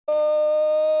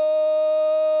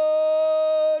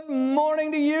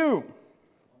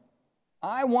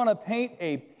I want to paint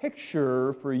a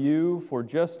picture for you for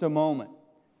just a moment.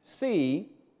 See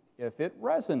if it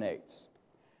resonates.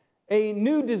 A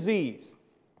new disease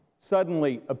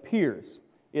suddenly appears.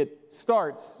 It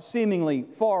starts seemingly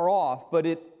far off, but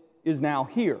it is now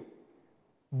here.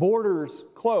 Borders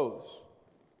close,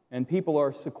 and people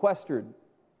are sequestered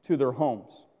to their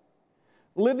homes.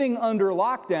 Living under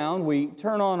lockdown, we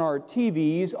turn on our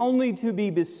TVs only to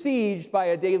be besieged by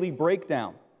a daily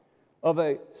breakdown of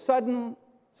a sudden,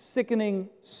 sickening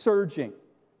surging,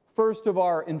 first of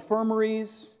our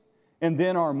infirmaries, and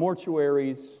then our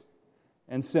mortuaries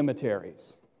and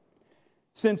cemeteries.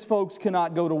 Since folks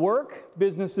cannot go to work,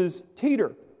 businesses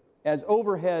teeter as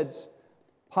overheads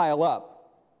pile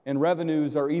up, and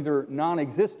revenues are either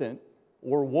non-existent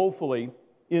or woefully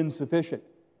insufficient.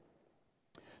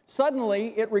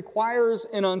 Suddenly, it requires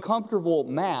an uncomfortable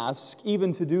mask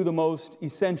even to do the most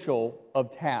essential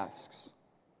of tasks.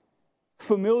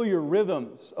 Familiar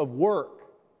rhythms of work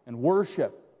and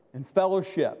worship and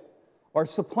fellowship are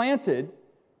supplanted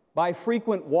by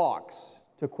frequent walks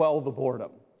to quell the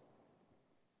boredom.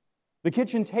 The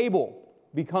kitchen table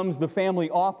becomes the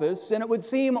family office, and it would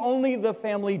seem only the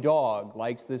family dog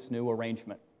likes this new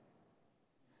arrangement.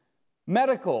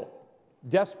 Medical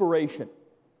desperation,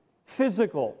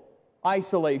 physical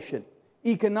isolation,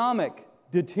 economic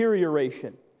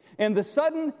deterioration, and the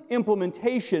sudden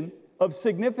implementation of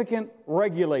significant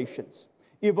regulations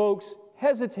evokes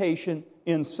hesitation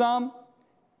in some,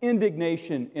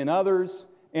 indignation in others,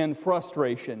 and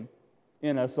frustration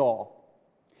in us all.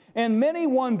 And many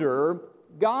wonder,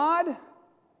 God,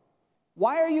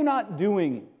 why are you not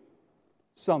doing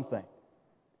something?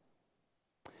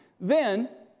 Then,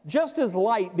 just as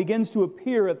light begins to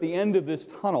appear at the end of this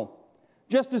tunnel,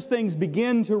 just as things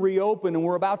begin to reopen and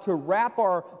we're about to wrap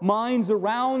our minds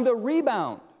around a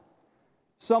rebound,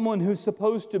 someone who's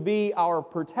supposed to be our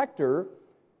protector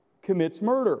commits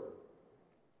murder.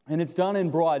 And it's done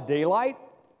in broad daylight,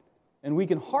 and we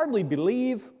can hardly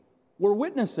believe we're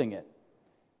witnessing it.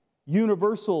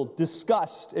 Universal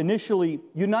disgust initially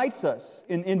unites us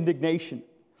in indignation,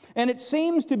 and it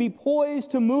seems to be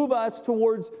poised to move us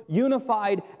towards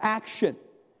unified action.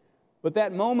 But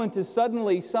that moment is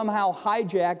suddenly somehow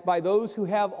hijacked by those who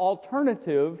have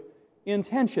alternative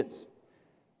intentions.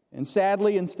 And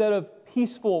sadly, instead of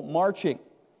peaceful marching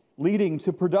leading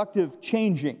to productive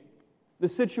changing, the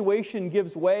situation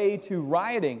gives way to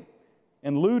rioting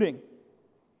and looting.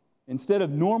 Instead of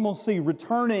normalcy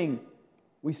returning,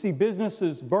 we see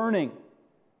businesses burning,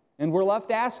 and we're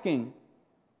left asking,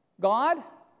 God,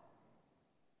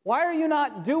 why are you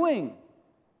not doing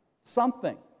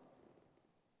something?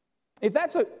 If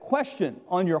that's a question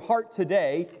on your heart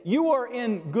today, you are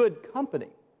in good company.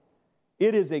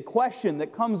 It is a question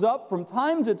that comes up from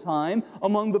time to time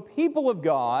among the people of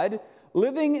God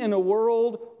living in a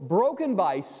world broken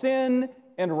by sin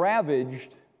and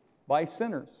ravaged by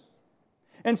sinners.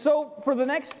 And so for the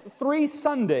next 3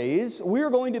 Sundays, we're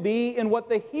going to be in what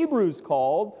the Hebrews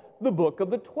called the Book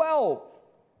of the 12.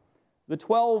 The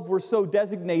 12 were so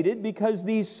designated because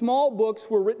these small books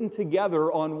were written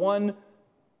together on one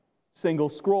single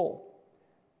scroll.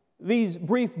 These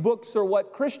brief books are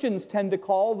what Christians tend to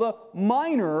call the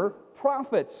minor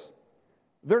prophets.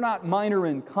 They're not minor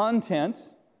in content,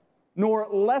 nor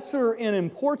lesser in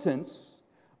importance.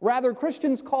 Rather,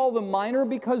 Christians call them minor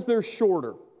because they're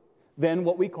shorter than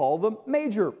what we call the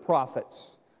major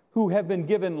prophets, who have been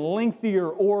given lengthier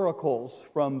oracles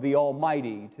from the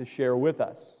Almighty to share with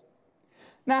us.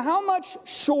 Now, how much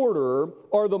shorter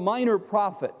are the minor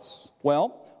prophets?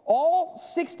 Well, all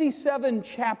 67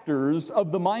 chapters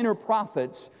of the minor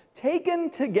prophets taken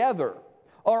together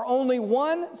are only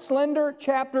one slender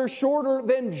chapter shorter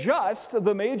than just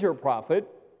the major prophet,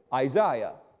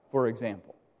 Isaiah, for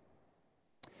example.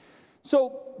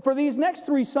 So, for these next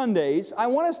 3 Sundays, I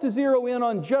want us to zero in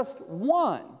on just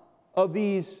one of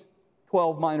these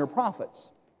 12 minor prophets.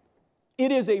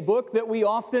 It is a book that we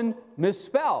often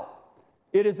misspell.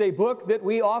 It is a book that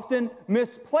we often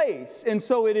misplace, and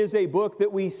so it is a book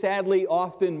that we sadly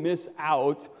often miss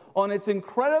out on its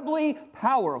incredibly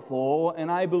powerful and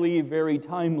I believe very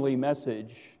timely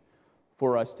message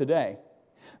for us today.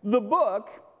 The book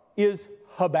is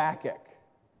Habakkuk.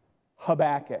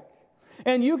 Habakkuk.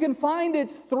 And you can find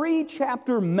its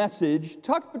 3-chapter message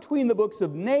tucked between the books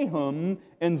of Nahum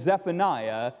and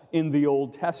Zephaniah in the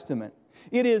Old Testament.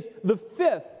 It is the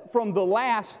 5th from the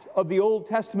last of the Old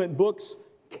Testament books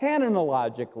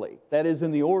canonologically, that is, in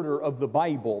the order of the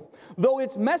Bible, though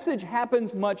its message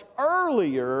happens much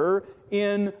earlier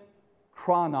in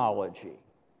chronology.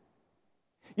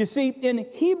 You see, in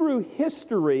Hebrew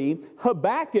history,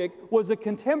 Habakkuk was a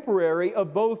contemporary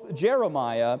of both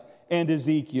Jeremiah and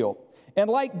Ezekiel. And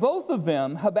like both of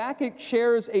them, Habakkuk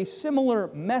shares a similar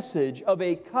message of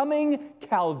a coming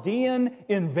Chaldean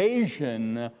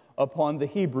invasion upon the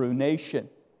Hebrew nation.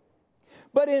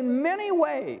 But in many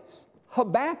ways,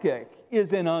 Habakkuk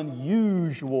is an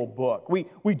unusual book.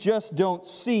 We just don't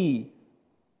see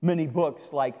many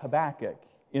books like Habakkuk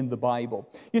in the Bible.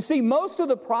 You see, most of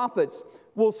the prophets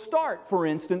will start, for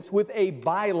instance, with a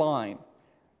byline,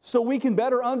 so we can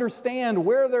better understand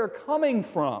where they're coming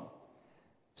from.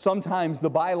 Sometimes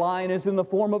the byline is in the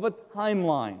form of a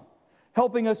timeline,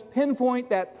 helping us pinpoint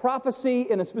that prophecy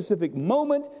in a specific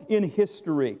moment in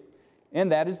history.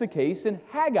 And that is the case in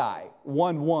Haggai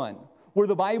 1:1, where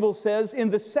the Bible says, in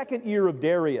the 2nd year of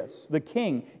Darius, the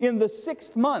king, in the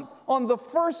 6th month, on the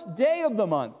 1st day of the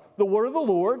month, the word of the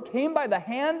Lord came by the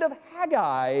hand of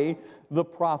Haggai, the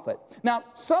prophet. Now,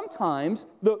 sometimes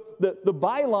the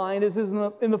byline is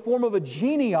in the form of a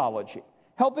genealogy,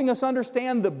 helping us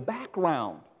understand the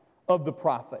background of the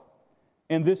prophet.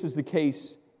 And this is the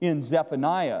case in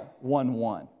Zephaniah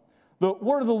 1:1. The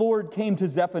word of the Lord came to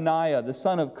Zephaniah, the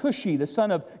son of Cushi, the son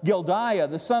of Geldiah,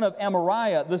 the son of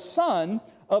Amariah, the son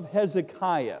of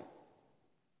Hezekiah.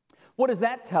 What does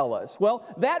that tell us? Well,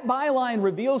 that byline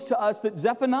reveals to us that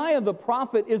Zephaniah the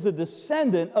prophet is a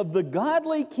descendant of the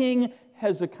godly king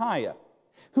Hezekiah,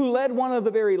 who led one of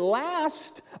the very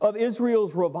last of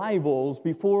Israel's revivals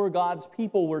before God's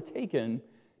people were taken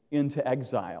into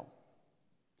exile.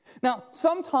 Now,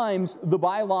 sometimes the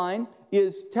byline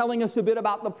is telling us a bit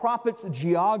about the prophet's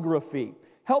geography,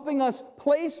 helping us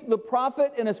place the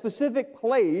prophet in a specific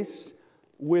place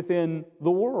within the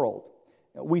world.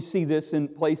 We see this in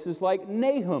places like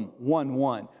Nahum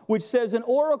 1:1, which says, an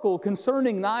oracle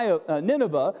concerning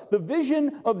Nineveh, the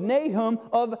vision of Nahum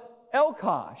of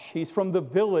Elkosh. He's from the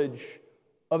village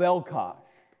of Elkosh.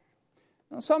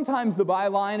 Now, sometimes the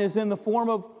byline is in the form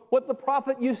of what the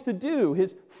prophet used to do,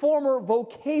 his former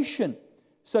vocation,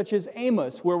 such as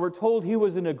Amos, where we're told he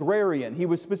was an agrarian. He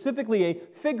was specifically a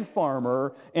fig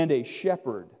farmer and a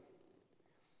shepherd.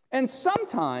 And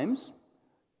sometimes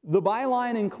the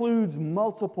byline includes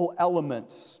multiple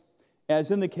elements,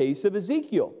 as in the case of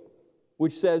Ezekiel,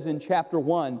 which says in chapter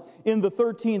 1, in the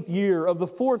 13th year of the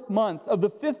 4th month of the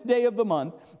 5th day of the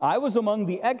month, I was among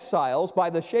the exiles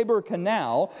by the Chebar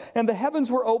Canal, and the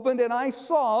heavens were opened, and I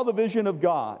saw the vision of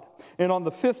God. And on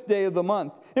the 5th day of the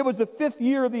month, it was the 5th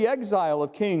year of the exile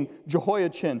of King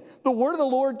Jehoiachin, the word of the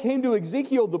Lord came to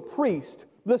Ezekiel the priest,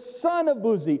 the son of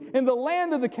Buzi, in the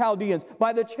land of the Chaldeans,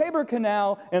 by the Chebar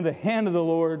Canal, and the hand of the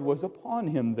Lord was upon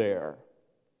him there.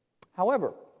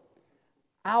 However,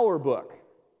 our book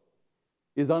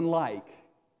is unlike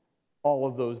all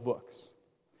of those books.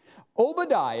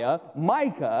 Obadiah,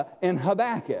 Micah, and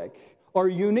Habakkuk are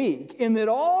unique in that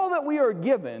all that we are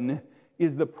given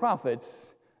is the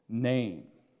prophet's name.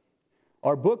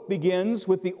 Our book begins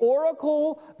with the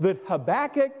oracle that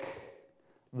Habakkuk,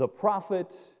 the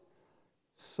prophet,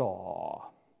 saw.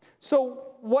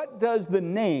 So what does the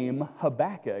name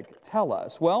Habakkuk tell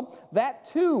us? Well, that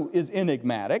too is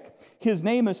enigmatic. His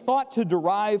name is thought to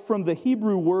derive from the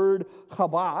Hebrew word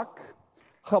chabak.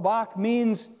 Chabak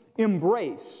means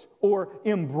embrace or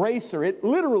embracer. It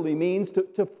literally means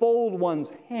to fold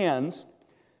one's hands.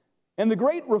 And the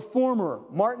great reformer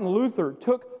Martin Luther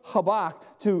took Chabak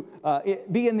to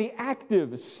be in the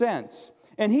active sense.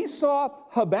 And he saw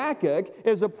Habakkuk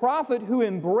as a prophet who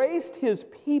embraced his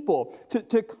people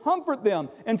to comfort them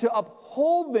and to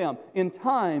uphold them in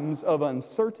times of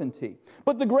uncertainty.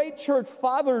 But the great church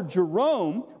father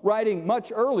Jerome, writing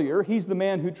much earlier, he's the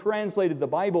man who translated the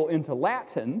Bible into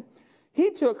Latin, he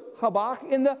took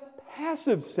Habakkuk in the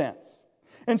passive sense.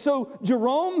 And so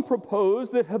Jerome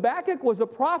proposed that Habakkuk was a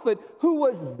prophet who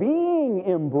was being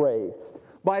embraced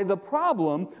by the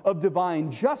problem of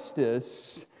divine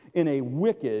justice in a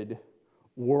wicked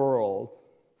world.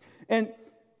 And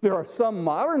there are some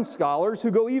modern scholars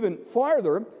who go even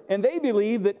farther, and they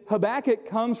believe that Habakkuk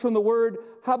comes from the word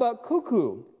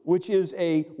Habakuku, which is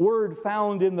a word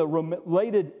found in the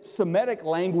related Semitic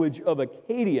language of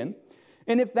Akkadian.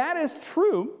 And if that is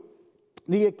true,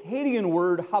 the Akkadian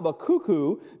word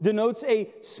Habakuku denotes a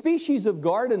species of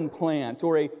garden plant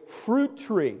or a fruit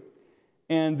tree.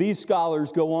 And these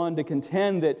scholars go on to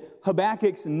contend that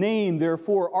Habakkuk's name,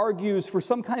 therefore, argues for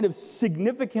some kind of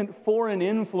significant foreign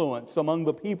influence among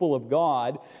the people of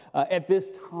God at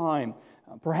this time.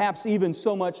 Perhaps even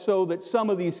so much so that some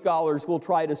of these scholars will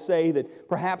try to say that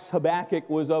perhaps Habakkuk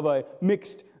was of a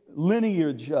mixed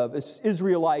lineage of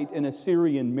Israelite and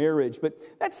Assyrian marriage.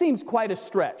 But that seems quite a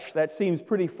stretch. That seems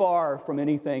pretty far from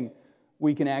anything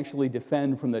we can actually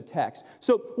defend from the text.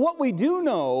 So what we do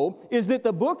know is that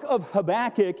the book of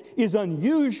Habakkuk is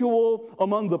unusual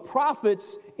among the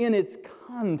prophets in its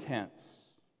contents.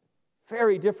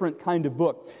 Very different kind of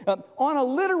book. On a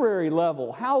literary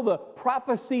level, how the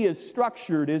prophecy is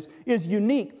structured is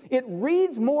unique. It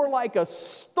reads more like a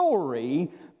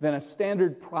story than a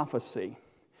standard prophecy.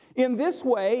 In this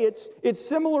way, it's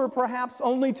similar perhaps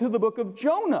only to the book of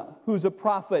Jonah, who's a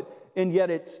prophet, and yet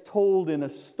it's told in a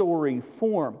story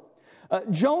form.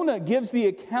 Jonah gives the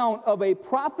account of a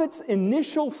prophet's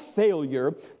initial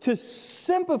failure to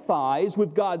sympathize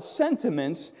with God's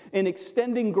sentiments in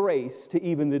extending grace to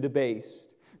even the debased.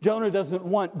 Jonah doesn't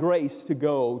want grace to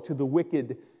go to the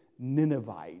wicked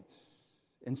Ninevites,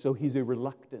 and so he's a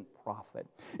reluctant prophet.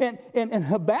 And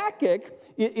Habakkuk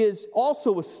is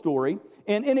also a story,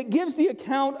 and it gives the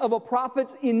account of a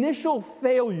prophet's initial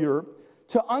failure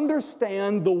to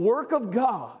understand the work of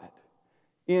God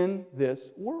in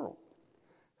this world.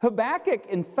 Habakkuk,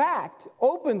 in fact,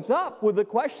 opens up with the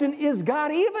question, is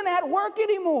God even at work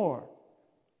anymore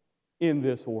in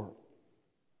this world?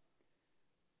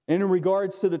 And in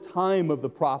regards to the time of the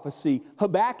prophecy,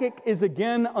 Habakkuk is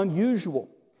again unusual.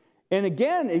 And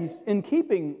again, he's in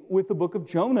keeping with the book of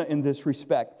Jonah in this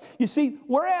respect. You see,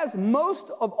 whereas most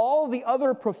of all the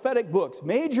other prophetic books,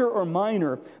 major or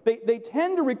minor, they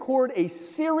tend to record a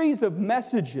series of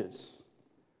messages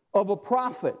of a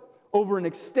prophet over an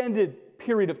extended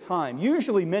period of time,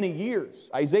 usually many years.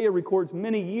 Isaiah records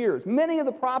many years. Many of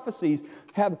the prophecies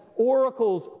have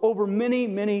oracles over many,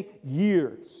 many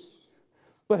years.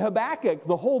 But Habakkuk,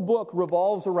 the whole book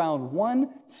revolves around one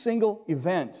single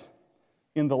event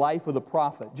in the life of the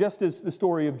prophet, just as the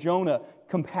story of Jonah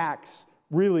compacts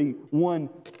really one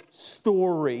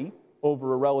story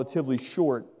over a relatively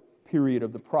short period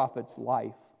of the prophet's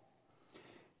life.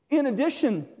 In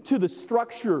addition to the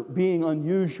structure being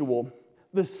unusual,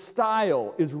 the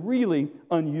style is really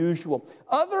unusual.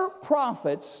 Other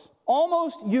prophets,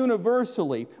 almost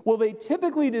universally, they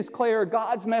typically declare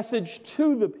God's message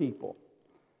to the people.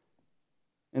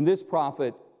 And this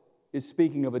prophet is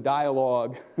speaking of a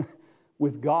dialogue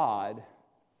with God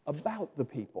about the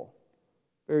people.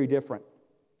 Very different.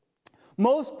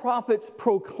 Most prophets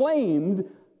proclaimed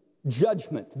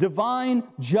judgment, divine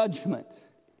judgment.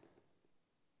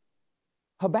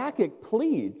 Habakkuk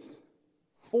pleads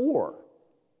for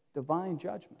divine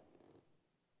judgment.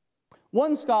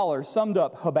 One scholar summed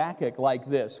up Habakkuk like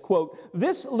this, quote,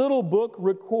 "This little book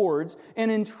records an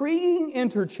intriguing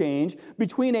interchange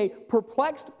between a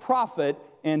perplexed prophet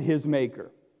and his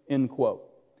maker," end quote.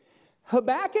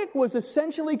 Habakkuk was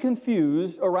essentially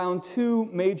confused around two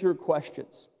major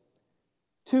questions,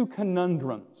 two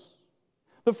conundrums.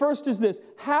 The first is this: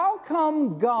 how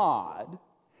come God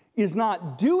is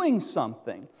not doing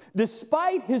something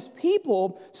despite his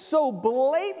people so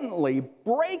blatantly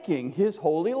breaking his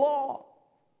holy law?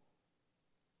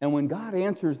 And when God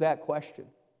answers that question,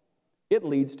 it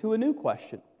leads to a new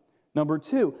question. Number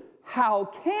two, how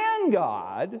can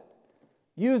God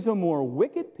use a more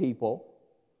wicked people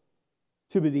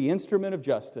to be the instrument of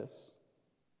justice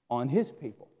on his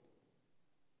people?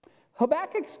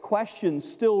 Habakkuk's questions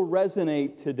still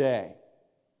resonate today,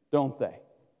 don't they?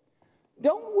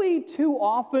 Don't we too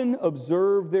often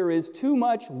observe there is too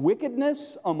much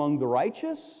wickedness among the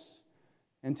righteous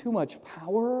and too much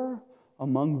power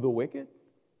among the wicked?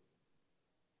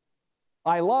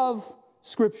 I love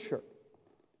Scripture.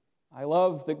 I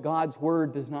love that God's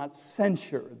Word does not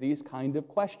censure these kind of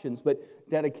questions, but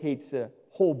dedicates a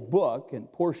whole book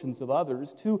and portions of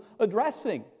others to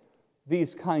addressing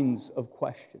these kinds of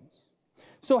questions.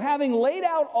 So having laid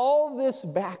out all this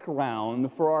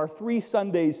background for our 3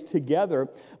 Sundays together,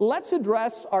 let's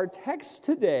address our text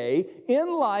today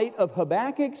in light of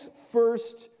Habakkuk's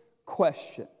first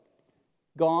question.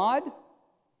 God,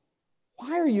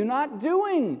 why are you not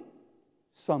doing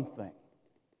something?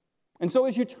 And so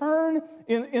as you turn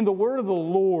in the word of the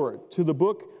Lord to the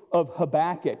book of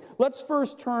Habakkuk, let's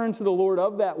first turn to the Lord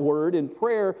of that word in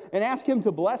prayer and ask him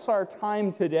to bless our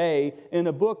time today in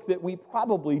a book that we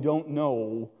probably don't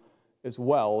know as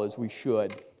well as we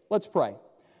should. Let's pray.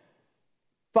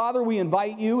 Father, we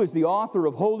invite you as the author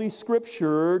of Holy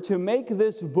Scripture to make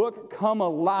this book come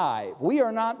alive. We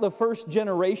are not the first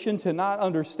generation to not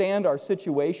understand our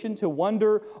situation, to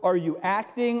wonder, are you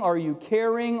acting? Are you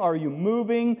caring? Are you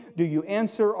moving? Do you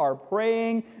answer our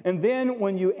praying? And then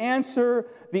when you answer,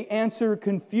 the answer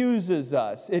confuses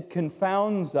us. It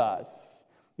confounds us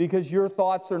because your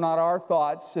thoughts are not our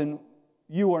thoughts and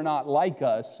you are not like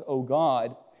us, O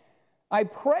God. I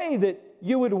pray that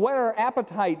you would whet our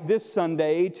appetite this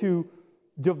Sunday to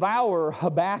devour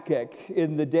Habakkuk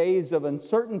in the days of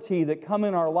uncertainty that come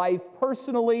in our life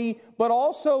personally, but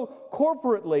also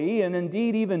corporately and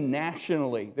indeed even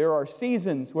nationally. There are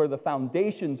seasons where the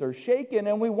foundations are shaken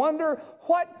and we wonder,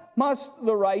 what must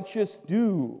the righteous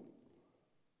do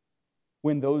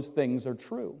when those things are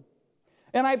true?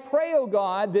 And I pray, O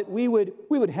God, that we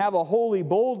would have a holy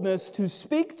boldness to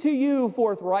speak to you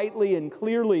forthrightly and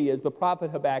clearly as the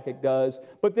prophet Habakkuk does,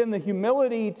 but then the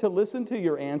humility to listen to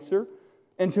your answer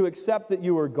and to accept that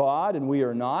you are God and we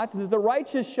are not, that the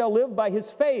righteous shall live by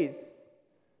his faith,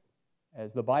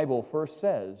 as the Bible first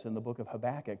says in the book of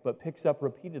Habakkuk, but picks up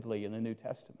repeatedly in the New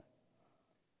Testament.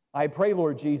 I pray,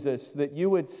 Lord Jesus, that you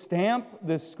would stamp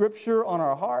this scripture on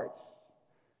our hearts,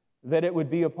 that it would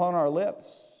be upon our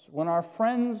lips when our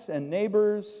friends and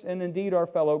neighbors and indeed our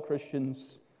fellow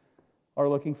Christians are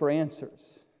looking for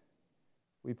answers.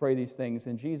 We pray these things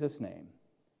in Jesus' name.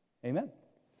 Amen.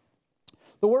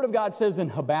 The Word of God says in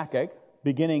Habakkuk,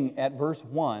 beginning at verse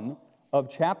 1 of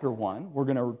chapter 1, we're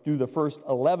going to do the first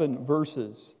 11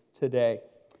 verses today.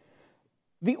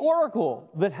 The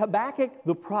oracle that Habakkuk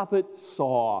the prophet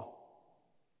saw.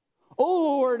 O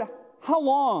Lord, how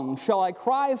long shall I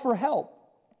cry for help,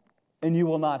 and you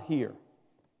will not hear?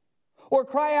 Or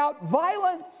cry out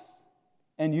violence,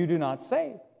 and you do not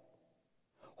save?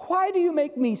 Why do you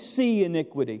make me see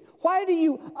iniquity? Why do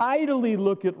you idly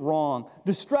look at wrong?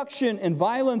 Destruction and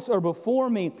violence are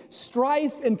before me.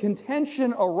 Strife and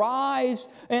contention arise,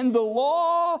 and the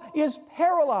law is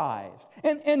paralyzed,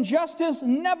 and justice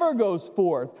never goes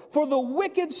forth. For the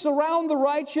wicked surround the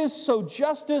righteous, so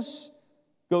justice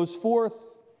goes forth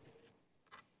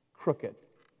crooked,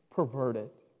 perverted.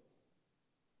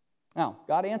 Now,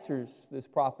 God answers this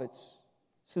prophet's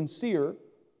sincere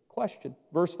question.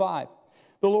 Verse 5.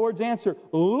 The Lord's answer,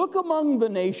 look among the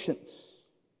nations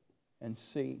and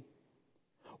see.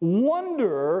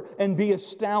 Wonder and be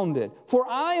astounded. For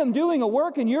I am doing a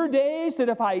work in your days that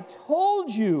if I told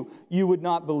you, you would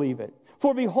not believe it.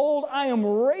 For behold, I am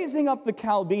raising up the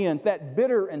Chaldeans, that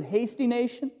bitter and hasty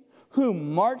nation, who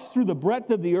march through the breadth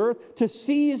of the earth to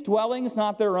seize dwellings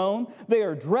not their own. They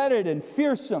are dreaded and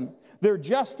fearsome. Their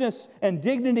justice and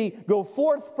dignity go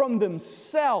forth from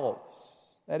themselves.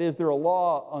 That is, they're a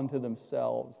law unto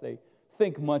themselves. They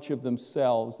think much of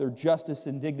themselves. Their justice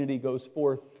and dignity goes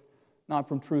forth not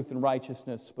from truth and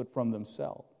righteousness, but from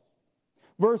themselves.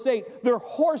 Verse 8, their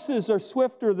horses are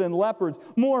swifter than leopards,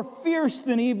 more fierce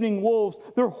than evening wolves.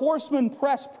 Their horsemen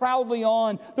press proudly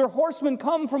on. Their horsemen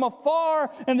come from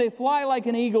afar, and they fly like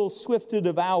an eagle swift to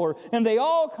devour. And they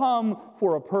all come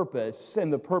for a purpose,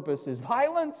 and the purpose is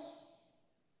violence.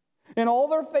 And all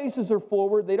their faces are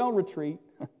forward. They don't retreat.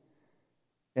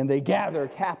 And they gather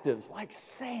captives like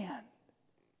sand.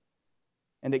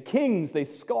 And at kings they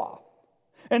scoff.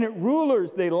 And at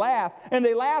rulers they laugh. And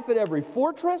they laugh at every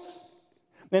fortress.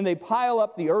 Then they pile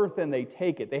up the earth and they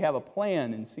take it. They have a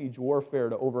plan in siege warfare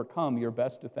to overcome your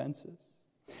best defenses.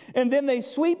 And then they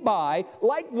sweep by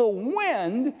like the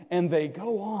wind and they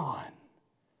go on.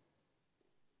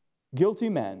 Guilty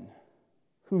men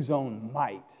whose own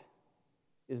might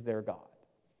is their God.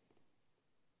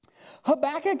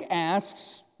 Habakkuk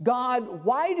asks, God,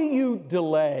 why do you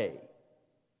delay?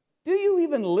 Do you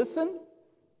even listen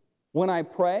when I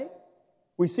pray?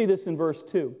 We see this in verse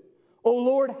 2. O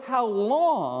Lord, how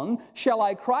long shall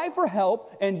I cry for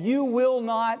help and you will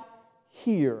not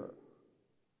hear?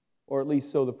 Or at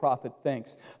least so the prophet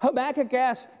thinks. Habakkuk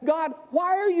asks, God,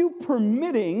 why are you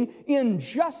permitting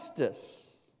injustice?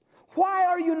 Why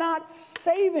are you not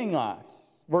saving us?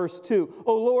 Verse 2,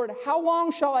 O Lord, how long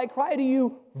shall I cry to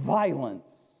you violence,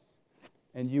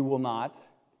 and you will not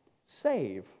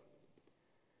save?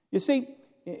 You see,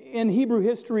 in Hebrew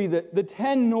history, the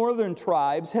 10 northern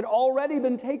tribes had already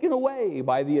been taken away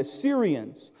by the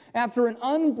Assyrians after an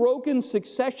unbroken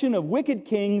succession of wicked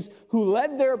kings who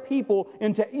led their people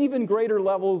into even greater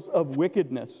levels of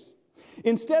wickedness.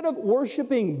 Instead of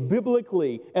worshiping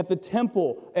biblically at the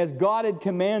temple as God had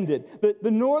commanded,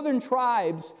 the northern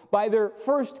tribes, by their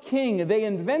first king, they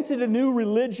invented a new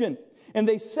religion. And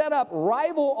they set up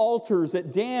rival altars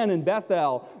at Dan and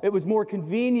Bethel. It was more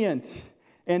convenient,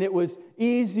 and it was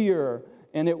easier,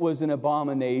 and it was an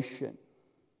abomination.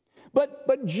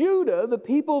 But Judah, the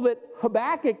people that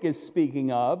Habakkuk is speaking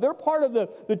of, they're part of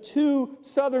the two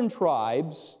southern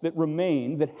tribes that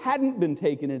remained, that hadn't been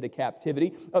taken into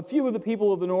captivity. A few of the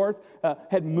people of the north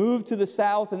had moved to the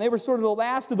south, and they were sort of the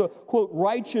last of the, quote,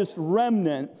 righteous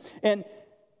remnant. And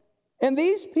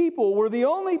these people were the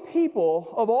only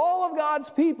people of all of God's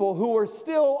people who were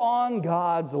still on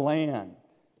God's land.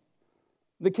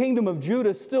 The kingdom of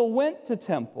Judah still went to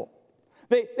temple.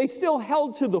 They still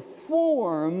held to the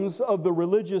forms of the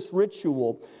religious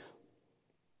ritual.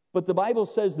 But the Bible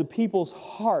says the people's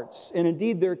hearts, and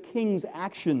indeed their king's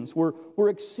actions, were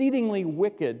exceedingly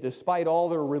wicked despite all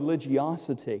their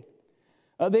religiosity.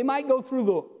 They might go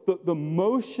through the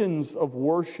motions of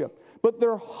worship, but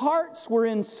their hearts were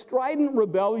in strident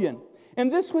rebellion. And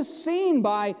this was seen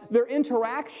by their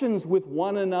interactions with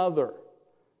one another.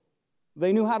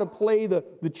 They knew how to play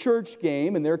the church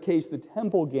game, in their case the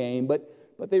temple game, but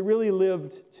they really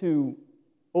lived to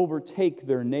overtake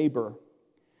their neighbor.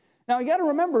 Now you got to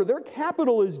remember, their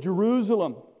capital is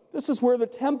Jerusalem. This is where the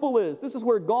temple is. This is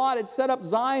where God had set up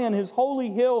Zion, His holy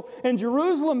hill. And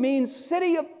Jerusalem means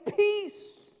city of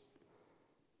peace.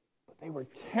 But they were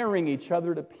tearing each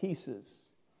other to pieces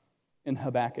in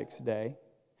Habakkuk's day.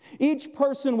 Each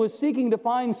person was seeking to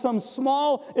find some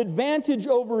small advantage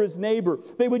over his neighbor.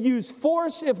 They would use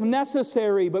force if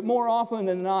necessary, but more often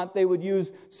than not, they would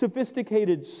use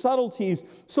sophisticated subtleties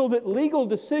so that legal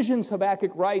decisions,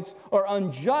 Habakkuk writes, are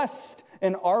unjust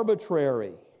and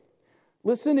arbitrary.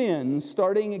 Listen in,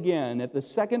 starting again at the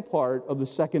second part of the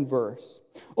second verse.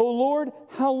 O Lord,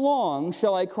 how long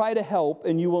shall I cry to help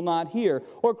and you will not hear?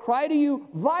 Or cry to you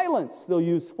violence? They'll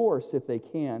use force if they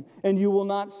can, and you will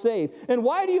not save. And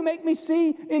why do you make me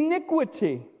see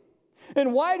iniquity?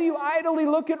 And why do you idly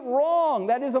look at wrong?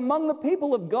 That is, among the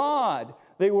people of God,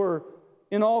 they were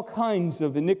in all kinds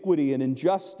of iniquity and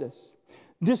injustice.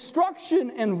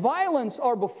 Destruction and violence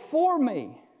are before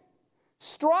me.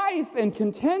 Strife and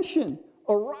contention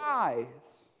arise.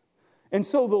 And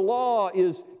so the law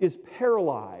is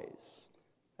paralyzed.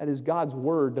 That is, God's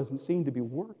word doesn't seem to be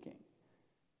working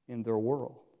in their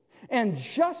world. And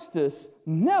justice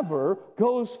never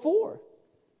goes forth.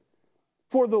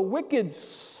 For the wicked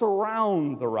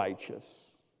surround the righteous,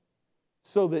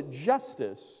 so that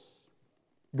justice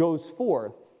goes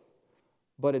forth,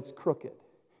 but it's crooked,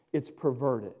 it's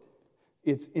perverted,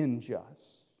 it's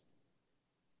unjust.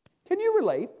 Can you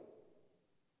relate?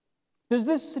 Does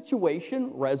this situation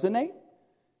resonate?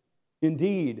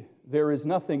 Indeed, there is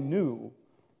nothing new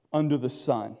under the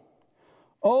sun.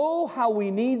 Oh, how we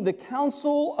need the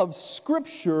counsel of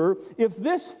Scripture if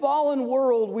this fallen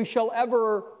world we shall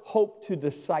ever hope to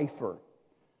decipher.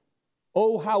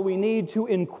 Oh, how we need to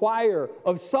inquire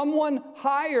of someone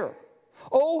higher.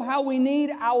 Oh, how we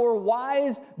need our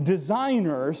wise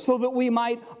designer so that we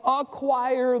might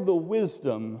acquire the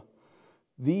wisdom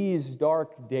these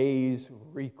dark days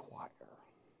require.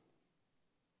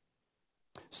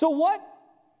 So what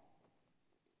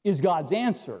is God's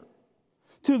answer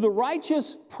to the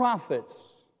righteous prophet's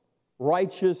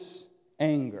righteous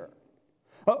anger?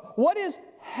 What is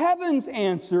heaven's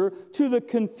answer to the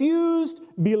confused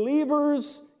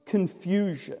believer's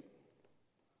confusion?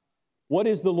 What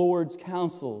is the Lord's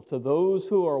counsel to those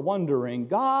who are wondering,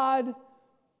 God,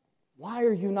 why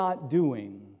are you not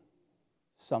doing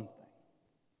something?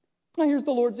 Now here's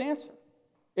the Lord's answer.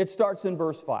 It starts in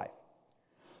verse 5.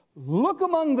 Look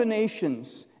among the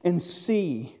nations and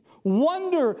see.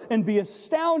 Wonder and be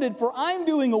astounded, for I'm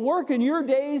doing a work in your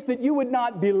days that you would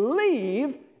not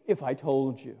believe if I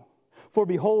told you. For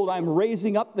behold, I'm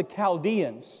raising up the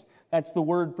Chaldeans. That's the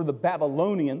word for the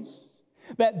Babylonians.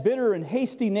 That bitter and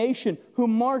hasty nation who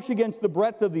march against the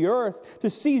breadth of the earth to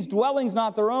seize dwellings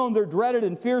not their own. They're dreaded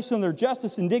and fearsome. Their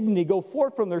justice and dignity go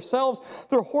forth from themselves.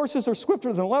 Their horses are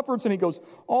swifter than leopards. And he goes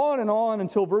on and on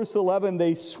until verse 11.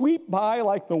 They sweep by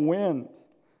like the wind.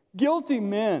 Guilty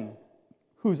men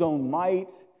whose own might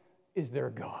is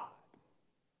their God.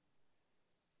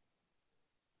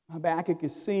 Habakkuk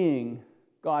is seeing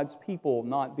God's people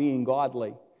not being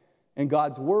godly, and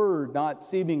God's word not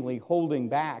seemingly holding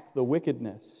back the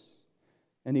wickedness.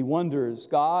 And he wonders,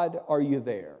 God, are you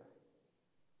there?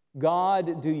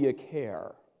 God, do you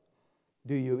care?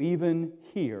 Do you even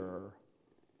hear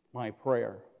my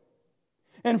prayer?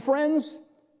 And friends,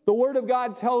 the Word of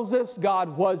God tells us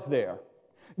God was there.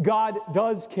 God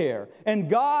does care. And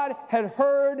God had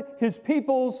heard His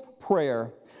people's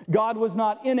prayer. God was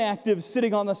not inactive,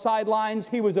 sitting on the sidelines.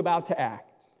 He was about to act.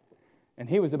 And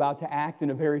He was about to act in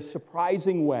a very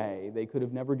surprising way they could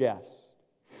have never guessed.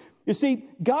 You see,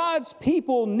 God's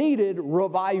people needed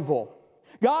revival.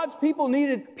 God's people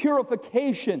needed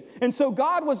purification. And so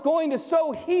God was going to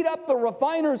so heat up the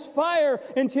refiner's fire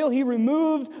until He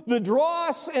removed the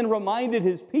dross and reminded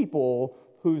His people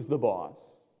who's the boss.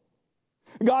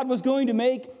 God was going to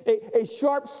make a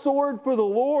sharp sword for the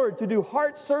Lord to do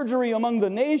heart surgery among the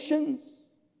nations.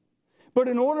 But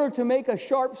in order to make a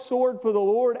sharp sword for the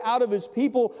Lord out of His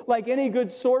people, like any good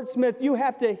swordsmith, you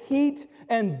have to heat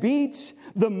and beat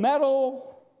the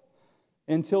metal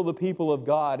until the people of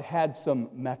God had some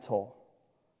metal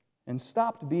and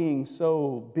stopped being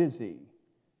so busy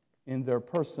in their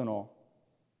personal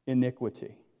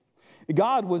iniquity.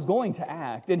 God was going to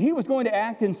act, and he was going to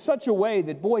act in such a way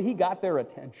that, boy, he got their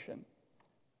attention.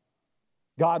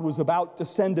 God was about to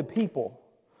send a people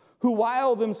who,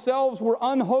 while themselves were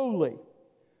unholy,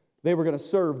 they were going to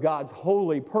serve God's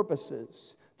holy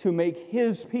purposes to make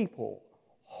his people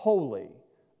holy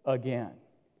again.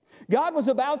 God was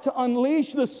about to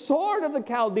unleash the sword of the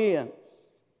Chaldeans,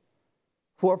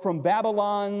 for from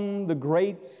Babylon, the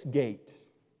great gate,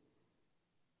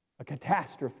 a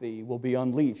catastrophe will be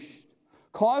unleashed,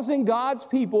 causing God's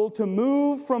people to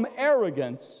move from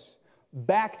arrogance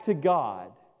back to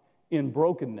God in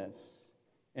brokenness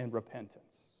and repentance.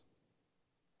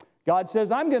 God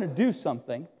says, I'm going to do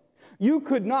something you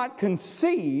could not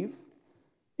conceive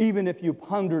even if you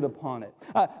pondered upon it.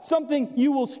 Something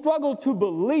you will struggle to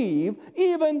believe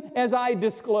even as I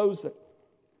disclose it.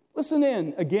 Listen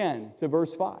in again to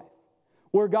verse 5,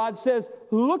 where God says,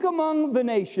 look among the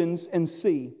nations and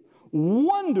see,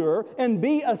 wonder and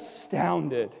be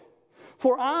astounded.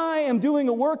 For I am doing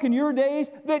a work in your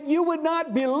days that you would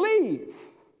not believe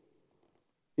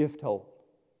if told.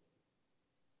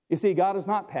 You see, God is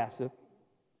not passive.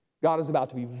 God is about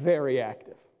to be very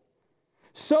active.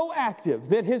 So active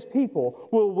that his people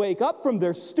will wake up from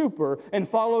their stupor and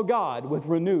follow God with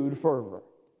renewed fervor.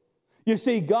 You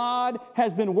see, God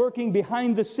has been working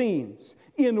behind the scenes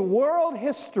in world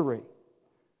history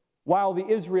while the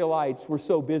Israelites were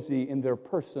so busy in their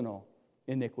personal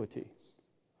iniquities.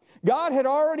 God had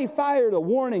already fired a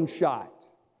warning shot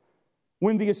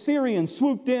when the Assyrians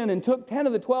swooped in and took 10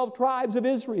 of the 12 tribes of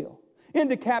Israel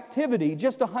into captivity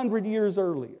just 100 years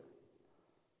earlier.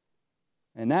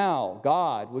 And now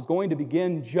God was going to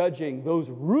begin judging those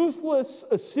ruthless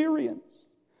Assyrians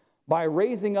by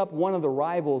raising up one of the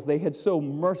rivals they had so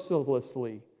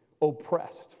mercilessly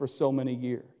oppressed for so many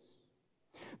years.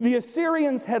 The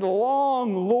Assyrians had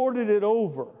long lorded it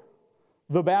over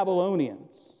the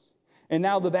Babylonians. And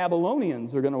now the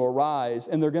Babylonians are going to arise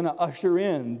and they're going to usher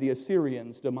in the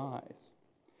Assyrians' demise.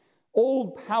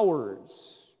 Old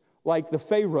powers like the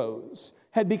Pharaohs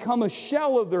had become a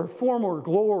shell of their former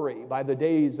glory by the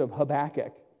days of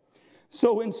Habakkuk.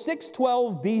 So in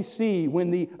 612 BC,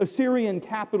 when the Assyrian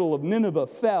capital of Nineveh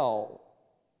fell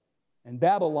and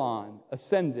Babylon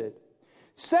ascended,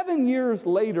 7 years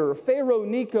later, Pharaoh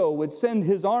Necho would send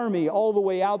his army all the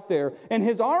way out there, and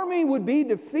his army would be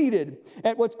defeated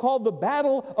at what's called the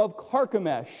Battle of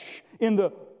Carchemish in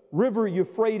the river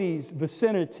Euphrates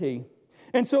vicinity.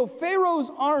 And so Pharaoh's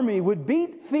army would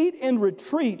beat feet and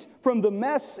retreat from the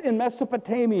mess in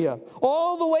Mesopotamia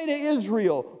all the way to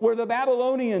Israel, where the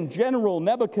Babylonian general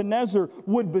Nebuchadnezzar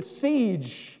would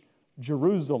besiege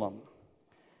Jerusalem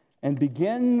and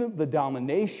begin the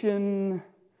domination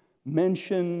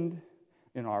mentioned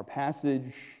in our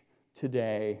passage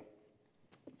today.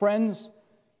 Friends,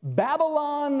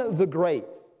 Babylon the Great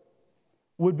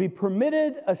would be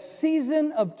permitted a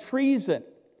season of treason.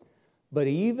 But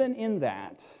even in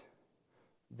that,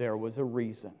 there was a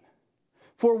reason.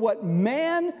 For what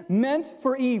man meant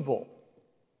for evil,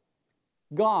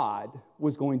 God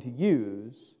was going to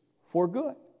use for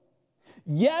good.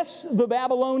 Yes, the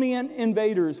Babylonian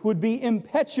invaders would be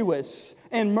impetuous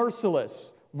and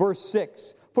merciless. Verse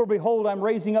 6, for behold, I'm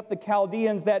raising up the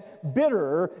Chaldeans, that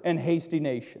bitter and hasty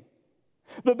nation.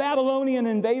 The Babylonian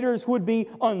invaders would be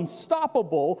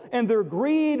unstoppable, and their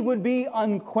greed would be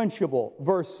unquenchable.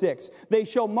 Verse 6, they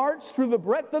shall march through the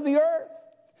breadth of the earth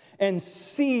and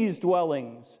seize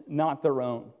dwellings not their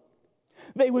own.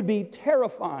 They would be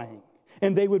terrifying,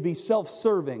 and they would be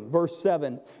self-serving. Verse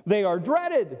 7, they are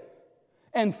dreaded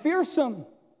and fearsome.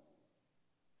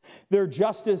 Their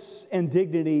justice and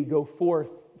dignity go forth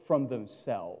from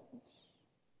themselves.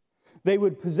 They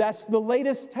would possess the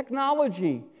latest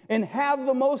technology and have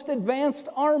the most advanced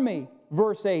army.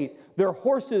 Verse 8, their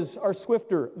horses are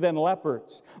swifter than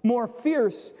leopards, more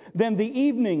fierce than the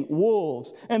evening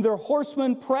wolves, and their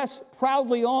horsemen press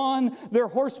proudly on. Their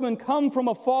horsemen come from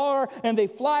afar, and they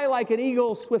fly like an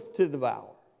eagle swift to devour.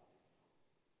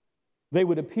 They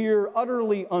would appear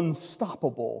utterly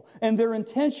unstoppable, and their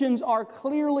intentions are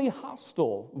clearly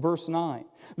hostile. Verse 9.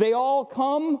 They all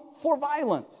come for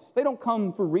violence. They don't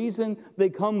come for reason, they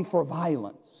come for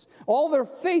violence. All their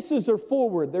faces are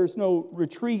forward. There's no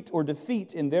retreat or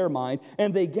defeat in their mind,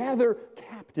 and they gather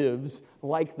captives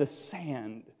like the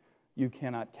sand you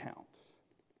cannot count.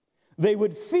 They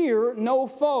would fear no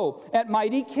foe. At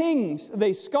mighty kings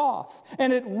they scoff,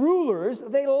 and at rulers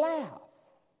they laugh.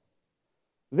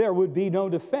 There would be no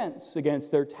defense against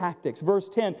their tactics. Verse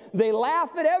 10, they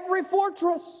laugh at every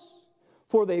fortress,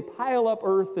 For they pile up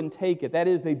earth and take it. That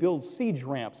is, they build siege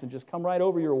ramps and just come right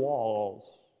over your walls.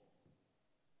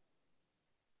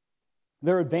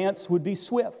 Their advance would be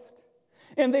swift.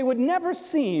 And they would never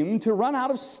seem to run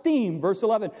out of steam. Verse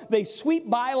 11, they sweep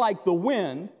by like the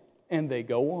wind, and they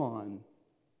go on.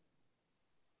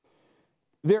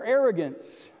 Their arrogance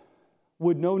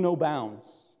would know no bounds.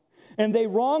 And they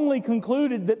wrongly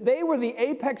concluded that they were the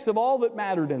apex of all that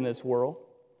mattered in this world.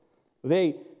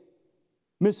 They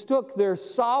mistook their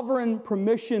sovereign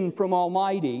permission from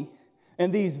Almighty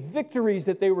and these victories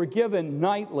that they were given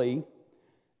nightly,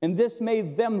 and this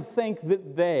made them think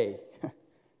that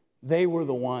they were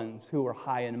the ones who were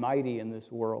high and mighty in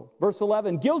this world. Verse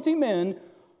 11, guilty men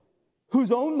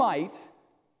whose own might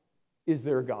is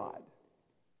their God.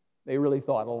 They really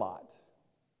thought a lot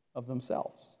of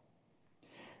themselves.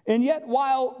 And yet,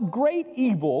 while great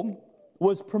evil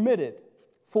was permitted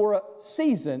for a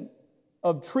season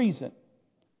of treason,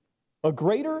 a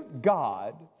greater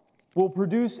God will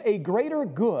produce a greater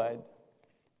good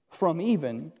from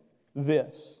even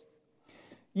this.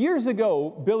 Years ago,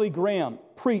 Billy Graham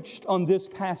preached on this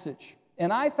passage,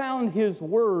 and I found his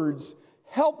words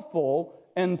helpful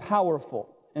and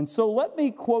powerful. And so let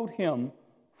me quote him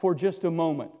for just a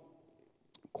moment.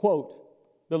 Quote,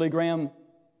 Billy Graham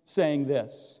saying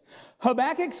this,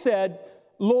 Habakkuk said,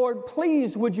 Lord,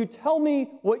 please, would you tell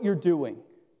me what you're doing?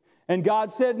 And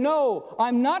God said, no,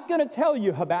 I'm not going to tell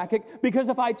you, Habakkuk, because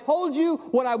if I told you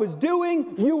what I was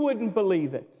doing, you wouldn't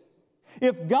believe it.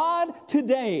 If God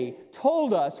today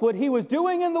told us what He was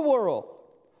doing in the world,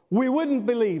 we wouldn't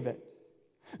believe it.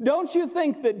 Don't you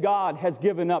think that God has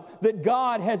given up, that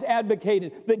God has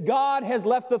abdicated, that God has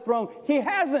left the throne? He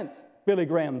hasn't, Billy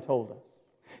Graham told us.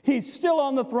 He's still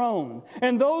on the throne.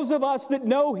 And those of us that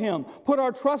know Him put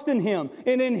our trust in Him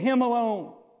and in Him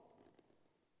alone.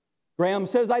 Graham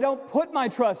says, I don't put my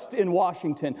trust in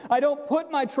Washington. I don't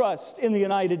put my trust in the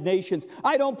United Nations.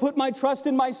 I don't put my trust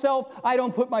in myself. I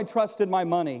don't put my trust in my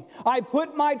money. I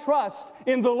put my trust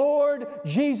in the Lord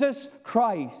Jesus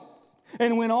Christ.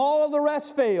 And when all of the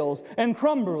rest fails and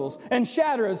crumbles and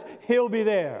shatters, He'll be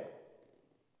there.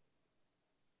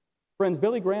 Friends,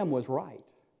 Billy Graham was right.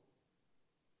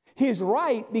 He's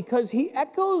right because he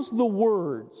echoes the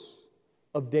words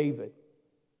of David,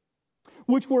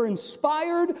 which were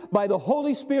inspired by the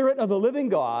Holy Spirit of the living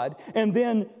God and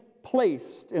then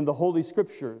placed in the Holy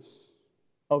Scriptures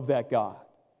of that God.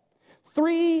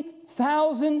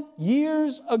 3,000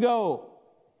 years ago,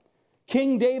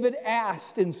 King David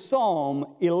asked in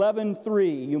Psalm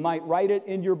 11:3, you might write it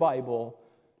in your Bible,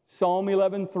 Psalm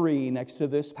 11:3 next to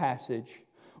this passage,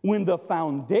 when the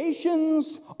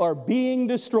foundations are being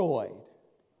destroyed,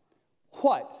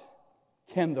 what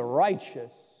can the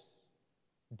righteous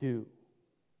do?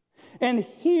 And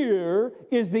here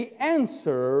is the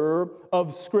answer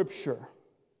of Scripture.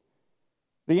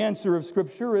 The answer of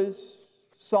Scripture is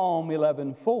Psalm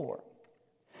 11:4.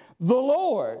 The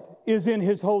Lord is in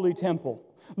His holy temple.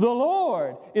 The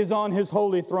Lord is on His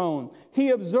holy throne.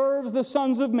 He observes the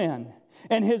sons of men,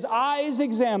 and His eyes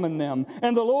examine them.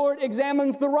 And the Lord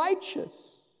examines the righteous.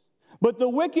 But the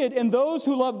wicked and those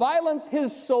who love violence,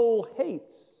 His soul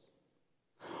hates.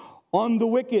 On the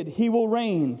wicked He will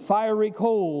rain fiery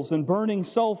coals and burning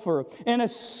sulfur, and a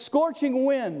scorching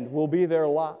wind will be their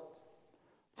lot.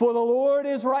 For the Lord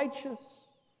is righteous.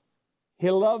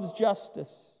 He loves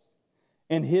justice,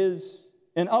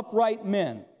 and upright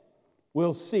men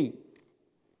will see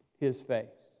His face.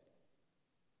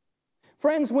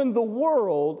 Friends, when the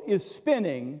world is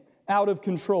spinning out of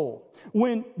control,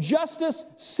 when justice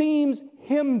seems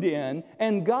hemmed in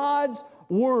and God's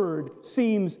Word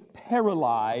seems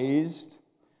paralyzed,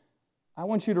 I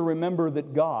want you to remember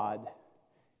that God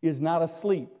is not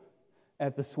asleep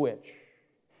at the switch.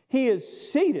 He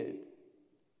is seated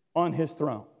on His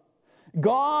throne.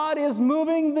 God is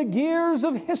moving the gears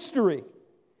of history,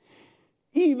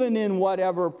 even in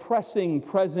whatever pressing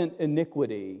present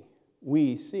iniquity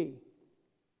we see.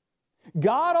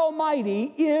 God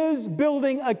Almighty is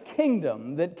building a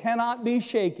kingdom that cannot be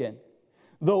shaken,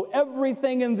 though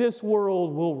everything in this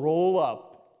world will roll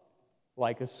up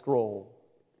like a scroll.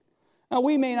 Now,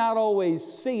 we may not always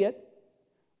see it.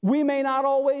 We may not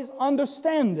always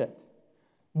understand it.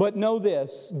 But know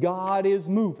this, God is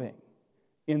moving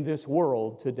in this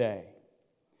world today.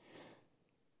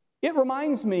 It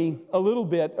reminds me a little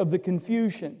bit of the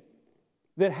confusion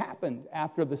that happened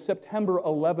after the September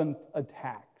 11th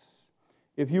attacks.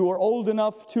 If you are old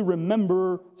enough to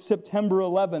remember September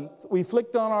 11th, we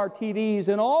flicked on our TVs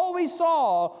and all we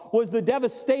saw was the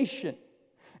devastation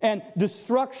and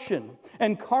destruction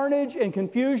and carnage and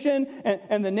confusion,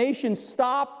 and the nation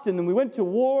stopped, and then we went to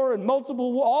war and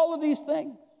multiple war, all of these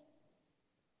things.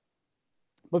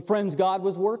 But friends, God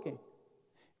was working,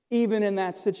 even in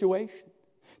that situation.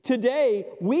 Today,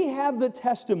 we have the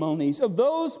testimonies of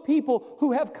those people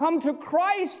who have come to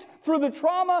Christ through the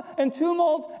trauma and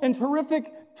tumult and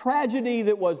terrific tragedy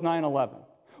that was 9/11.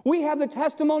 We have the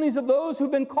testimonies of those who've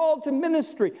been called to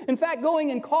ministry. In fact, going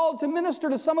and called to minister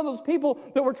to some of those people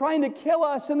that were trying to kill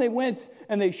us, and they went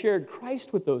and they shared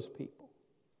Christ with those people.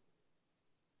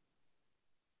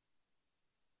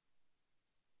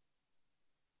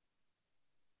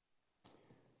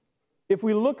 If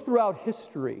we look throughout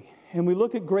history and we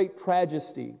look at great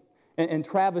tragedy and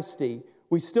travesty,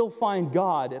 we still find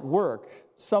God at work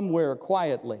somewhere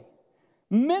quietly.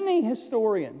 Many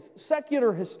historians,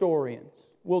 secular historians,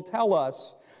 will tell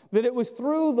us that it was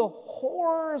through the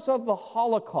horrors of the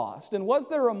Holocaust. And was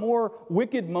there a more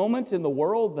wicked moment in the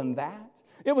world than that?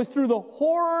 It was through the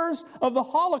horrors of the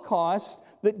Holocaust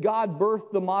that God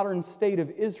birthed the modern state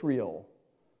of Israel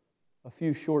a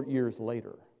few short years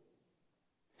later.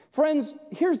 Friends,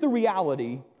 here's the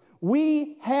reality.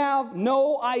 We have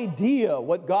no idea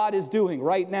what God is doing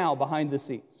right now behind the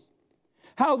scenes.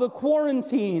 How the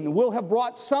quarantine will have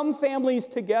brought some families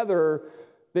together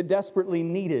that desperately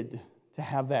needed to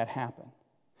have that happen.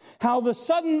 How the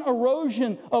sudden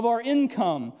erosion of our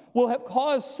income will have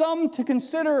caused some to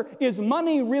consider, is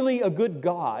money really a good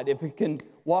God if it can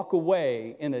walk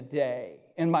away in a day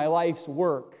and my life's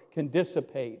work can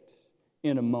dissipate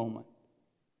in a moment?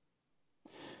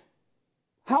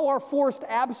 How our forced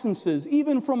absences,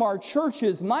 even from our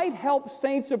churches, might help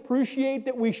saints appreciate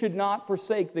that we should not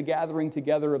forsake the gathering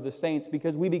together of the saints,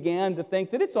 because we began to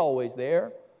think that it's always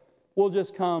there. We'll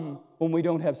just come when we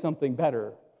don't have something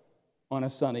better on a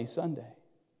sunny Sunday.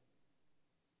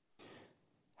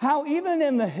 How even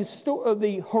in the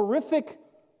horrific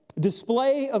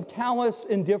display of callous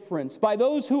indifference by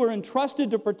those who are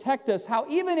entrusted to protect us, how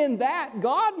even in that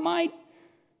God might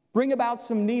bring about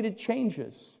some needed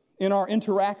changes in our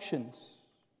interactions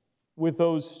with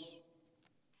those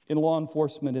in law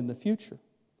enforcement in the future.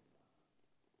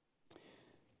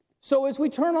 So as we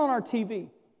turn on our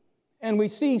TV and we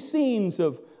see scenes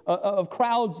of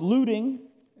crowds looting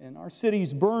and our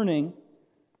cities burning,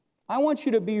 I want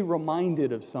you to be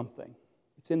reminded of something.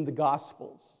 It's in the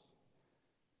Gospels.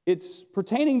 It's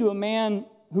pertaining to a man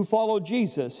who followed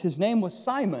Jesus. His name was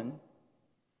Simon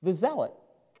the Zealot.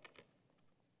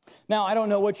 Now, I don't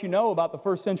know what you know about the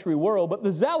first century world, but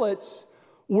the Zealots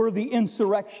were the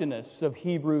insurrectionists of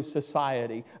Hebrew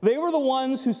society. They were the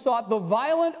ones who sought the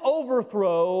violent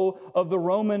overthrow of the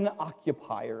Roman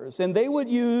occupiers. And they would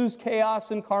use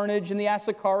chaos and carnage, and the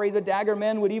Asakari, the dagger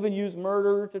men, would even use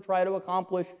murder to try to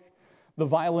accomplish the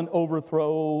violent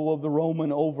overthrow of the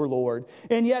Roman overlord.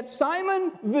 And yet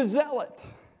Simon the Zealot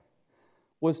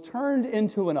was turned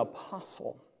into an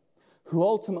apostle who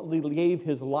ultimately gave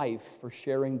his life for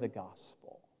sharing the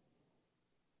gospel.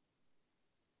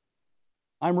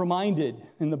 I'm reminded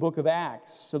in the book of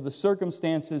Acts of the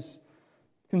circumstances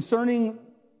concerning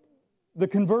the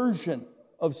conversion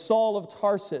of Saul of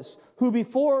Tarsus, who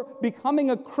before becoming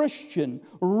a Christian,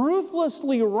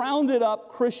 ruthlessly rounded up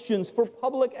Christians for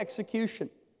public execution.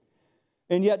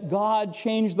 And yet God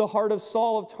changed the heart of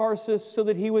Saul of Tarsus so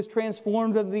that he was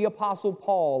transformed into the Apostle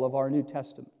Paul of our New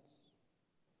Testament.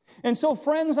 And so,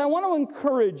 friends, I want to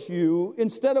encourage you,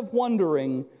 instead of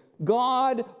wondering,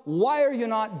 God, why are you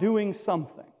not doing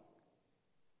something?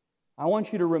 I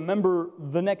want you to remember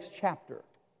the next chapter,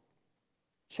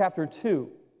 chapter 2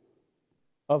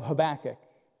 of Habakkuk,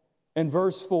 and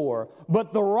verse 4.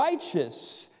 But the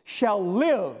righteous shall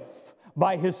live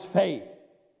by his faith.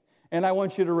 And I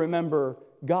want you to remember,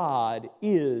 God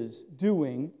is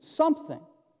doing something.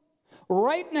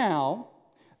 Right now,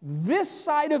 this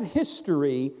side of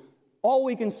history, all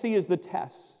we can see is the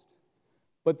test.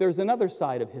 But there's another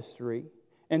side of history,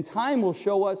 and time will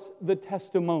show us the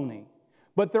testimony.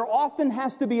 But there often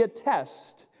has to be a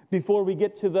test before we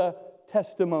get to the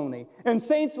testimony. And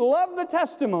saints love the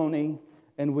testimony,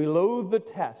 and we loathe the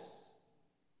test.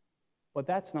 But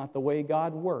that's not the way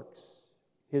God works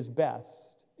his best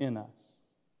in us.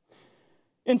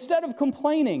 Instead of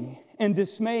complaining and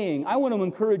dismaying, I want to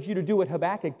encourage you to do what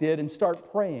Habakkuk did and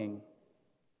start praying.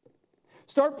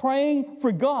 Start praying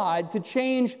for God to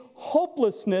change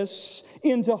hopelessness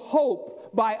into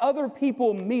hope by other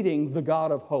people meeting the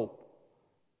God of hope,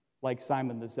 like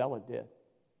Simon the Zealot did.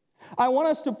 I want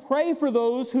us to pray for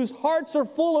those whose hearts are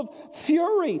full of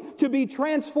fury to be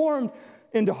transformed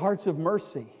into hearts of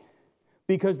mercy,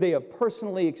 because they have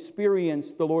personally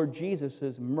experienced the Lord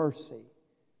Jesus' mercy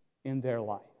in their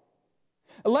life.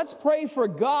 Let's pray for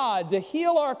God to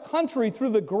heal our country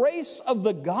through the grace of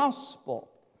the gospel.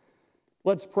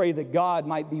 Let's pray that God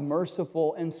might be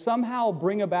merciful and somehow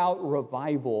bring about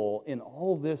revival in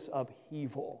all this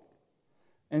upheaval.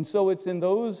 And so it's in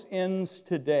those ends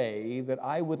today that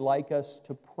I would like us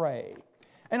to pray.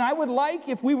 And I would like,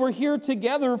 if we were here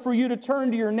together, for you to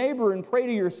turn to your neighbor and pray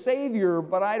to your Savior,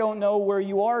 but I don't know where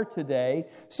you are today.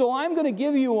 So I'm going to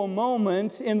give you a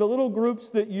moment in the little groups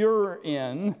that you're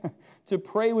in to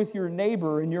pray with your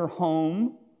neighbor in your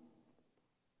home.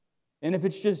 And if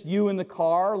it's just you in the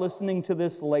car listening to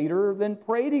this later, then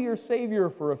pray to your Savior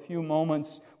for a few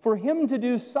moments for Him to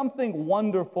do something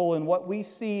wonderful in what we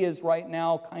see is right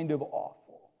now kind of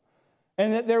awful.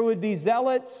 And that there would be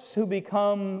zealots who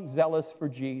become zealous for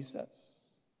Jesus.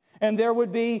 And there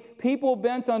would be people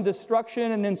bent on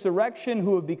destruction and insurrection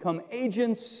who have become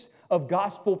agents of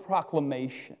gospel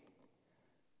proclamation.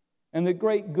 And that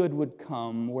great good would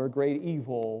come where great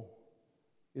evil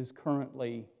is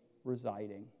currently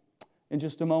residing. In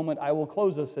just a moment, I will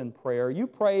close us in prayer. You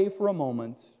pray for a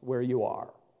moment where you are.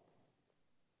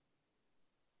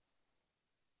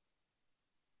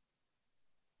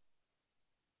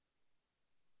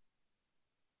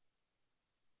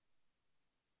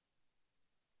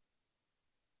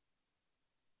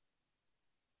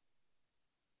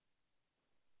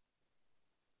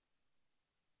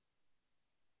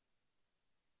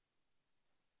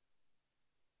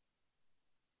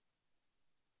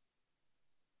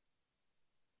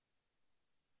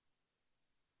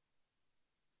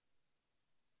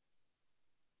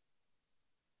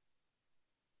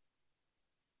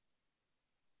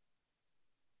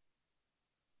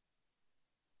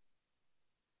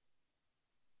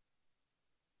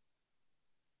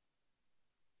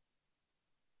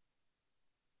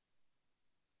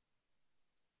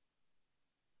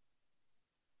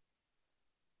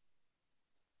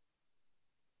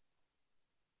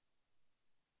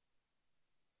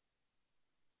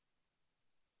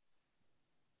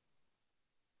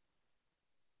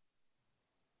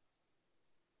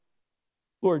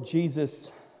 Lord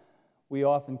Jesus, we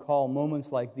often call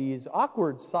moments like these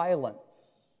awkward silence.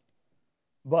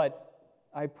 But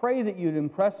I pray that you'd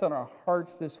impress on our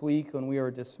hearts this week when we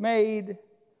are dismayed,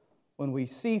 when we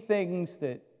see things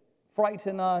that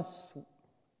frighten us,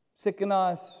 sicken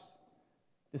us,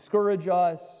 discourage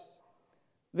us,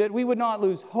 that we would not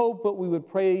lose hope, but we would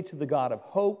pray to the God of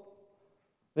hope,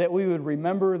 that we would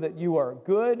remember that you are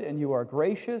good and you are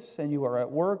gracious and you are at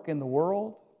work in the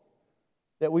world,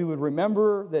 that we would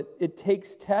remember that it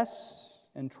takes tests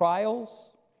and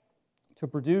trials to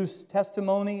produce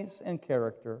testimonies and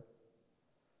character,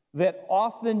 that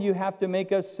often you have to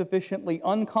make us sufficiently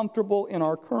uncomfortable in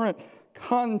our current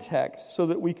context so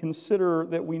that we consider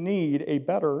that we need a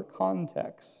better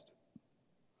context.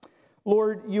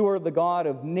 Lord, you are the God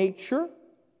of nature,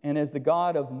 and as the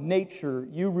God of nature,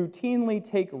 you routinely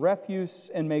take refuse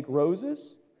and make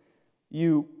roses.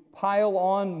 You pile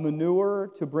on manure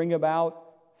to bring about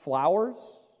flowers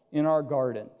in our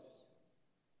gardens.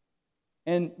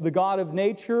 And the God of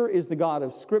nature is the God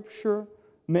of Scripture.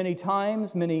 Many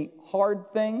times, many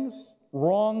hard things,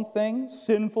 wrong things,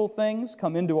 sinful things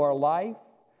come into our life,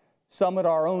 some at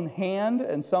our own hand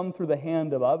and some through the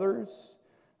hand of others.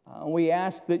 We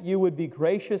ask that you would be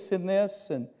gracious in this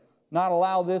and not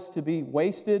allow this to be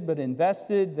wasted but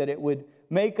invested, that it would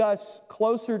make us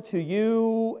closer to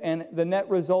you, and the net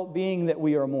result being that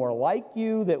we are more like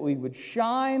you, that we would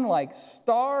shine like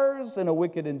stars in a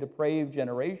wicked and depraved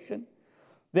generation,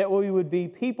 that we would be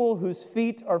people whose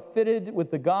feet are fitted with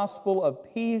the gospel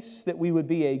of peace, that we would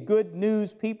be a good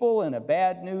news people in a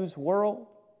bad news world,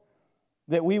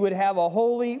 that we would have a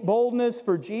holy boldness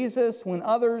for Jesus when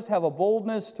others have a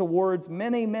boldness towards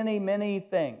many, many, many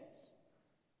things.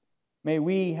 May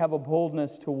we have a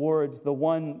boldness towards the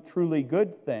one truly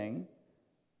good thing,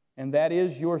 and that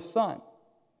is your Son,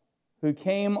 who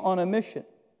came on a mission,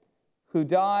 who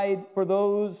died for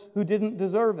those who didn't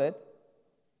deserve it,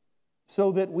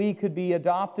 so that we could be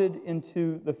adopted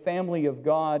into the family of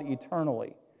God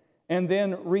eternally, and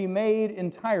then remade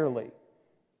entirely,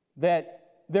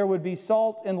 that there would be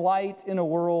salt and light in a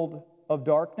world of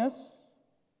darkness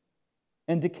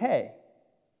and decay.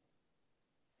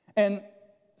 And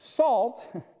salt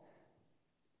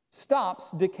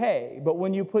stops decay, but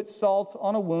when you put salt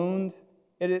on a wound,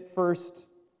 it at first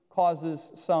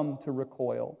causes some to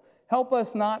recoil. Help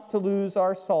us not to lose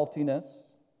our saltiness.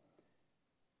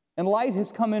 And light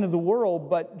has come into the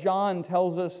world, but John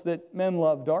tells us that men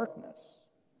love darkness.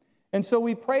 And so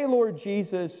we pray, Lord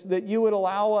Jesus, that you would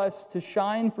allow us to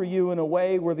shine for you in a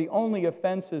way where the only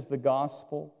offense is the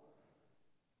gospel,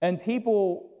 and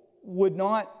people would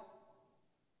not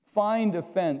find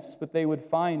offense, but they would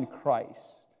find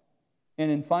Christ.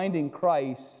 And in finding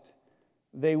Christ,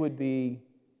 they would be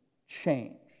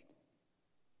changed.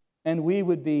 And we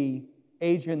would be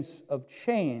agents of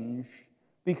change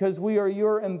because we are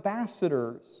your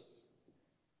ambassadors.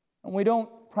 And we don't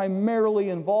primarily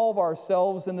involve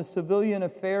ourselves in the civilian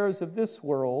affairs of this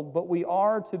world, but we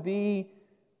are to be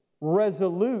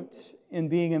resolute in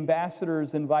being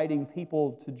ambassadors, inviting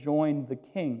people to join the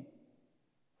King.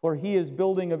 For He is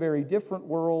building a very different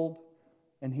world,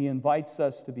 and He invites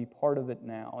us to be part of it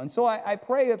now. And so I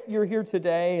pray if you're here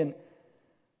today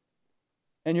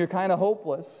and you're kind of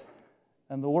hopeless,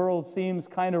 and the world seems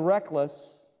kind of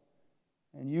reckless,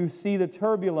 and you see the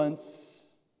turbulence,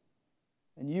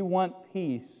 and you want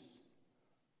peace,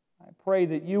 I pray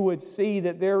that you would see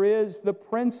that there is the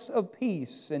Prince of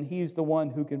Peace, and He's the one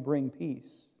who can bring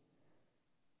peace.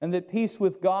 And that peace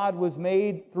with God was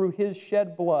made through His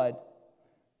shed blood.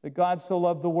 That God so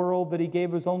loved the world that He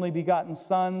gave His only begotten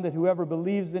Son, that whoever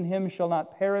believes in Him shall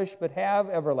not perish but have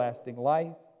everlasting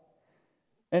life.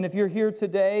 And if you're here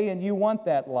today and you want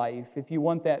that life, if you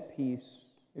want that peace,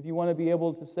 if you want to be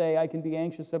able to say, I can be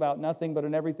anxious about nothing, but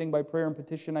in everything by prayer and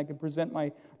petition, I can present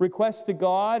my request to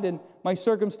God, and my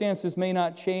circumstances may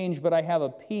not change, but I have a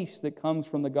peace that comes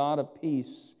from the God of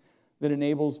peace that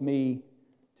enables me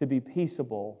to be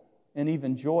peaceable and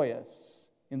even joyous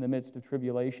in the midst of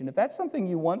tribulation. If that's something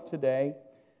you want today,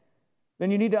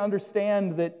 then you need to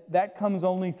understand that that comes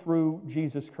only through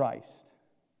Jesus Christ.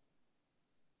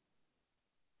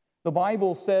 The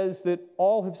Bible says that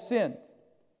all have sinned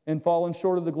and fallen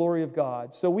short of the glory of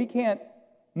God. So we can't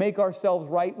make ourselves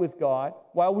right with God.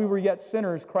 While we were yet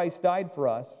sinners, Christ died for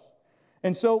us.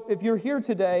 And so if you're here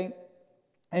today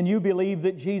and you believe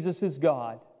that Jesus is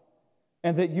God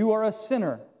and that you are a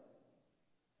sinner,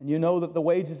 and you know that the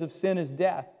wages of sin is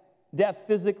death, death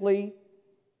physically,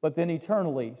 but then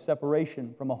eternally,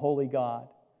 separation from a holy God,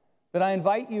 then I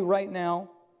invite you right now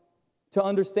to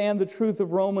understand the truth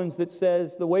of Romans that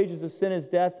says the wages of sin is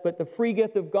death, but the free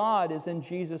gift of God is in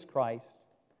Jesus Christ.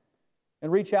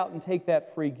 And reach out and take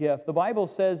that free gift. The Bible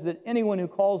says that anyone who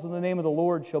calls on the name of the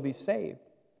Lord shall be saved.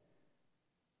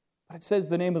 But it says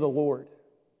the name of the Lord.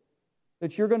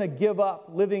 That you're going to give up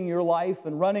living your life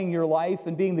and running your life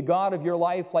and being the God of your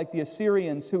life like the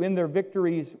Assyrians, who in their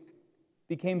victories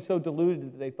became so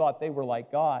deluded that they thought they were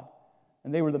like God.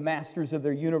 And they were the masters of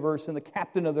their universe and the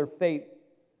captain of their fate.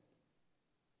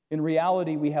 In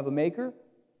reality, we have a maker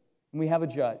and we have a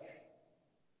judge.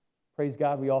 Praise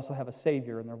God, we also have a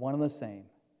Savior, and they're one and the same.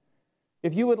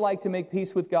 If you would like to make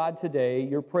peace with God today,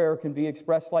 your prayer can be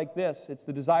expressed like this. It's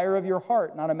the desire of your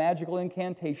heart, not a magical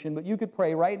incantation, but you could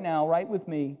pray right now, right with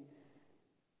me.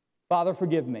 Father,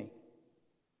 forgive me,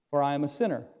 for I am a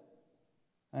sinner,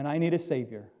 and I need a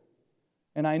Savior.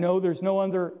 And I know there's no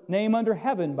other name under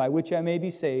heaven by which I may be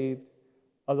saved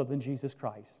other than Jesus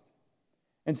Christ.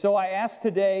 And so I ask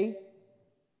today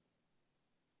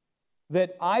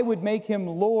that I would make Him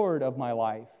Lord of my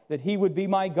life, that He would be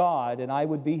my God and I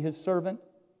would be His servant,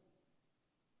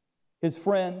 His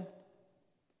friend,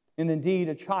 and indeed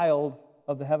a child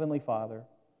of the Heavenly Father.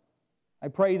 I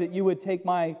pray that you would take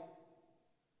my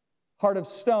heart of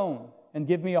stone and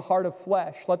give me a heart of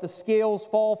flesh. Let the scales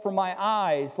fall from my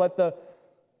eyes. Let the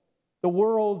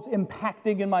world's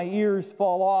impacting in my ears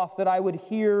fall off, that I would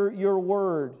hear your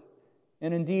word.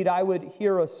 And indeed, I would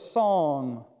hear a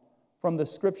song from the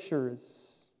Scriptures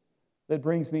that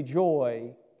brings me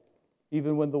joy,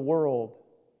 even when the world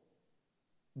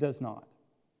does not.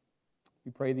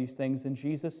 We pray these things in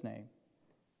Jesus' name.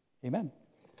 Amen.